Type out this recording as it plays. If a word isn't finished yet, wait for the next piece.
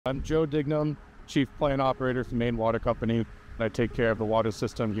I'm Joe Dignam, Chief Plant Operator for Maine Water Company, and I take care of the water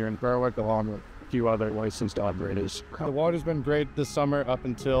system here in Berwick along with a few other licensed operators. The water's been great this summer up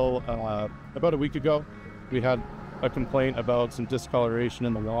until about a week ago. We had a complaint about some discoloration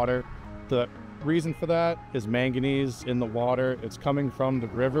in the water. The reason for that is manganese in the water. It's coming from the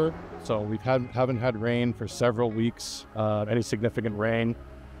river, so we haven't had rain for several weeks, any significant rain.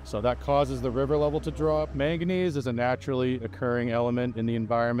 So that causes the river level to drop. Manganese is a naturally occurring element in the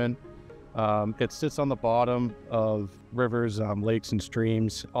environment. It sits on the bottom of rivers, lakes, and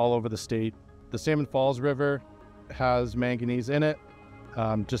streams all over the state. The Salmon Falls River has manganese in it,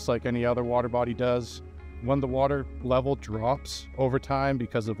 just like any other water body does. When the water level drops over time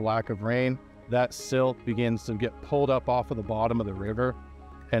because of lack of rain, that silt begins to get pulled up off of the bottom of the river,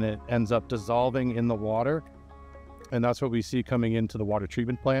 and it ends up dissolving in the water. And that's what we see coming into the water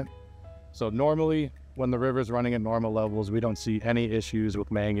treatment plant. So normally, when the river's running at normal levels, we don't see any issues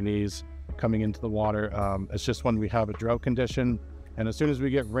with manganese coming into the water. It's just when we have a drought condition, and as soon as we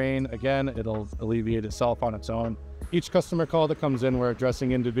get rain again, it'll alleviate itself on its own. Each customer call that comes in, we're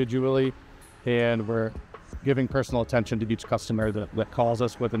addressing individually, and we're giving personal attention to each customer that calls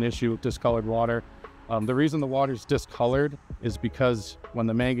us with an issue with discolored water. The reason the water's discolored is because when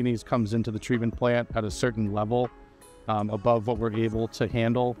the manganese comes into the treatment plant at a certain level, above what we're able to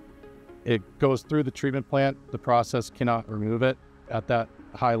handle, it goes through the treatment plant. The process cannot remove it at that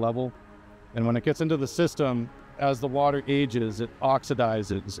high level. And when it gets into the system, as the water ages, it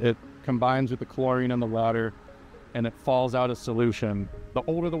oxidizes. It combines with the chlorine in the water, and it falls out of solution. The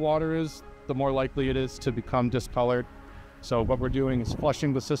older the water is, the more likely it is to become discolored. So what we're doing is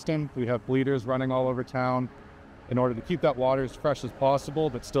flushing the system. We have bleeders running all over town in order to keep that water as fresh as possible,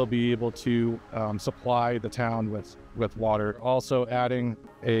 but still be able to supply the town with water. Also adding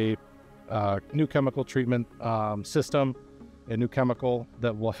a new chemical treatment system, a new chemical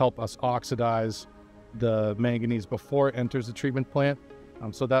that will help us oxidize the manganese before it enters the treatment plant.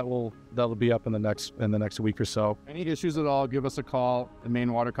 So that'll be up in the next week or so. Any issues at all, give us a call at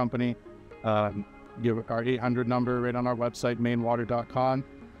Maine Water Company. Give our 800 number right on our website, mainwater.com.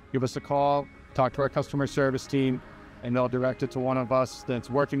 Give us a call. Talk to our customer service team, and they'll direct it to one of us that's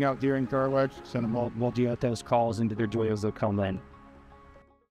working out here in Berwick, So we'll get those calls individually as they come in.